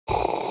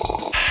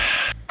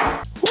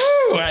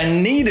I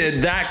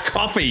needed that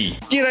coffee.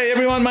 G'day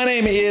everyone, my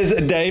name is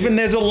Dave, and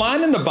there's a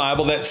line in the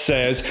Bible that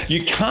says,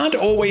 you can't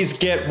always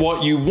get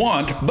what you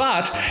want,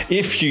 but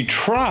if you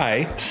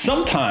try,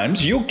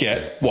 sometimes you'll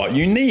get what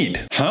you need.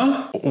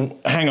 Huh?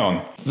 Hang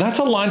on. That's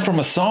a line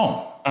from a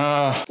song.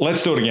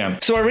 Let's do it again.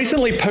 So I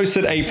recently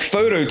posted a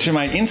photo to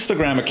my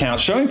Instagram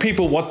account showing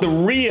people what the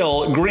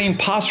real green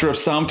pasture of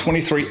Psalm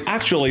 23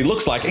 actually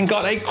looks like, and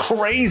got a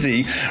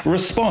crazy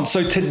response.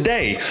 So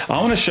today, I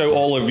want to show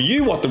all of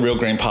you what the real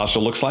green pasture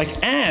looks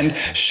like and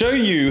show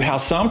you how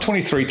Psalm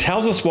 23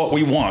 tells us what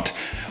we want,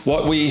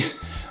 what we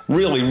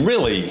really,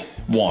 really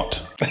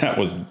want. That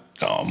was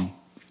dumb.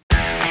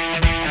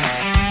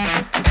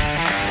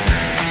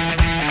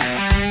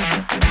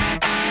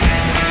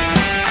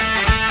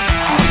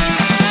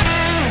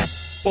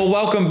 Well,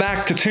 welcome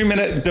back to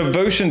 2-Minute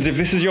Devotions. If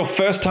this is your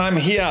first time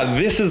here,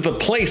 this is the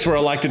place where I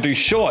like to do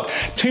short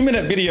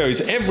 2-minute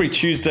videos every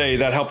Tuesday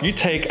that help you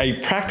take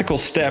a practical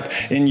step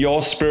in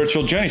your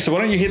spiritual journey. So why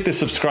don't you hit the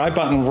subscribe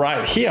button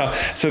right here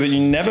so that you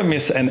never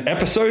miss an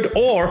episode,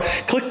 or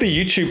click the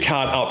YouTube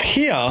card up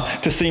here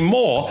to see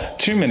more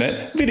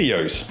 2-minute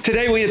videos.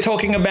 Today we are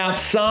talking about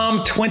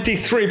Psalm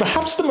 23,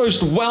 perhaps the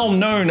most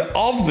well-known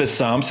of the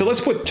Psalms. So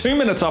let's put 2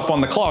 minutes up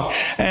on the clock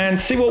and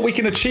see what we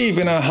can achieve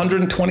in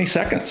 120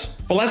 seconds.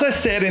 Well, as I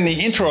said in the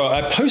intro,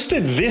 I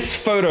posted this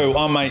photo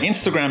on my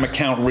Instagram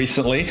account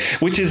recently,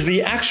 which is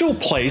the actual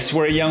place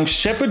where a young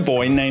shepherd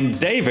boy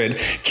named David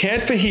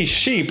cared for his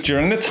sheep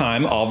during the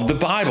time of the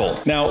Bible.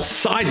 Now,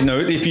 side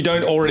note, if you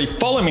don't already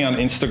follow me on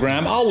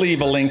Instagram, I'll leave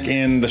a link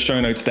in the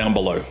show notes down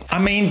below. I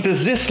mean,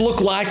 does this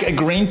look like a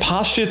green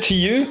pasture to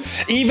you?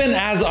 Even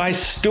as I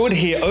stood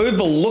here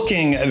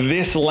overlooking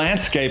this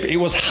landscape, it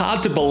was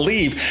hard to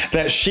believe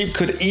that sheep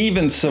could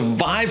even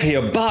survive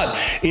here, but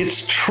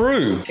it's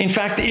true. In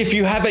fact, if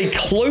you have a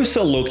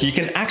closer look, you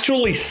can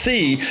actually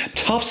see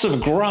tufts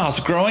of grass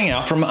growing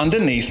out from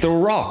underneath the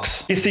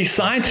rocks. You see,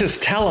 scientists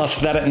tell us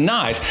that at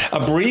night, a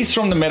breeze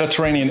from the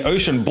Mediterranean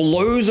Ocean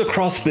blows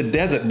across the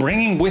desert,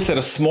 bringing with it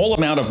a small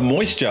amount of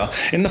moisture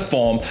in the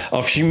form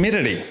of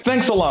humidity.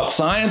 Thanks a lot,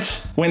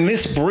 science. When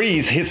this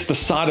breeze hits the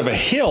side of a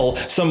hill,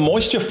 some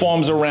moisture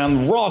forms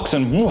around rocks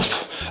and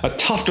woof, a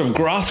tuft of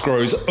grass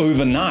grows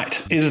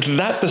overnight. Is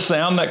that the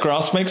sound that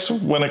grass makes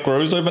when it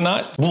grows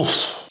overnight?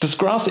 Woof. Does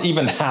grass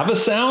even have a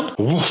sound?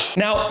 Woof.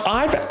 Now,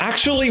 I've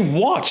actually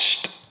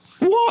watched.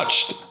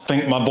 I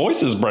think my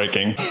voice is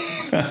breaking.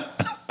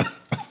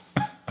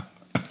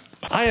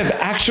 I have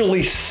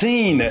actually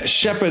seen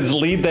shepherds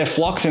lead their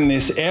flocks in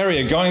this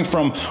area, going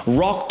from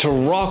rock to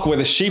rock where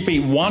the sheep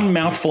eat one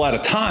mouthful at a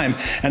time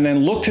and then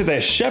look to their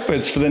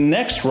shepherds for the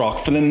next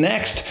rock, for the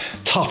next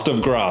tuft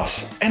of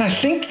grass. And I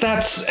think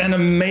that's an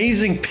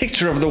amazing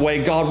picture of the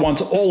way God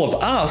wants all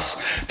of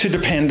us to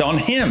depend on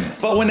Him.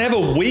 But whenever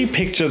we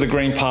picture the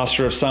green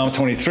pasture of Psalm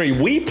 23,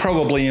 we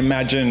probably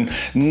imagine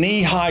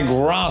knee-high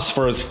grass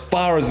for as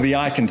far as the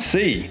eye can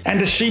see.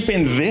 And a sheep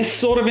in this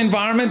sort of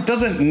environment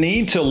doesn't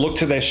need to look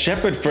to their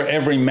shepherd for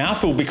every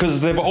mouthful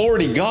because they've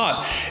already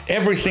got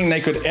everything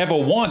they could ever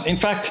want. In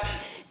fact,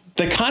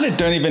 they kind of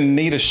don't even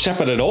need a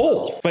shepherd at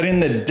all. But in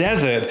the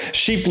desert,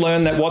 sheep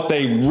learn that what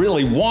they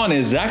really want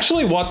is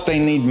actually what they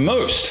need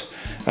most.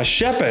 A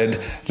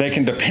shepherd they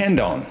can depend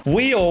on.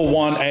 We all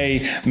want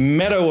a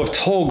meadow of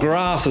tall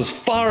grass as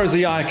far as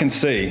the eye can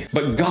see.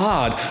 But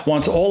God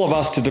wants all of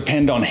us to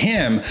depend on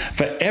Him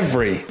for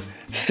every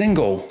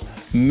single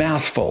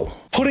mouthful.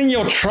 Putting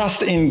your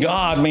trust in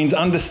God means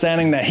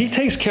understanding that He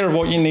takes care of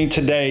what you need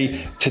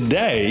today,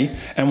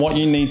 and what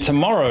you need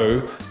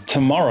tomorrow.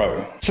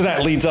 So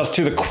that leads us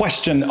to the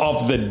question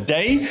of the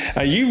day.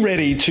 Are you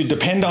ready to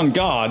depend on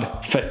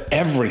God for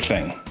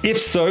everything? If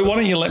so, why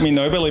don't you let me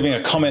know by leaving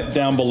a comment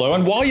down below?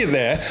 And while you're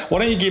there, why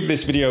don't you give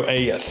this video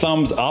a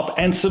thumbs up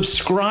and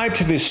subscribe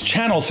to this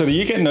channel so that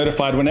you get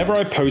notified whenever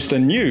I post a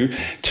new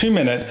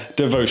 2-minute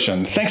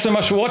devotion. Thanks so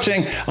much for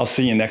watching. I'll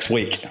see you next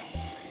week.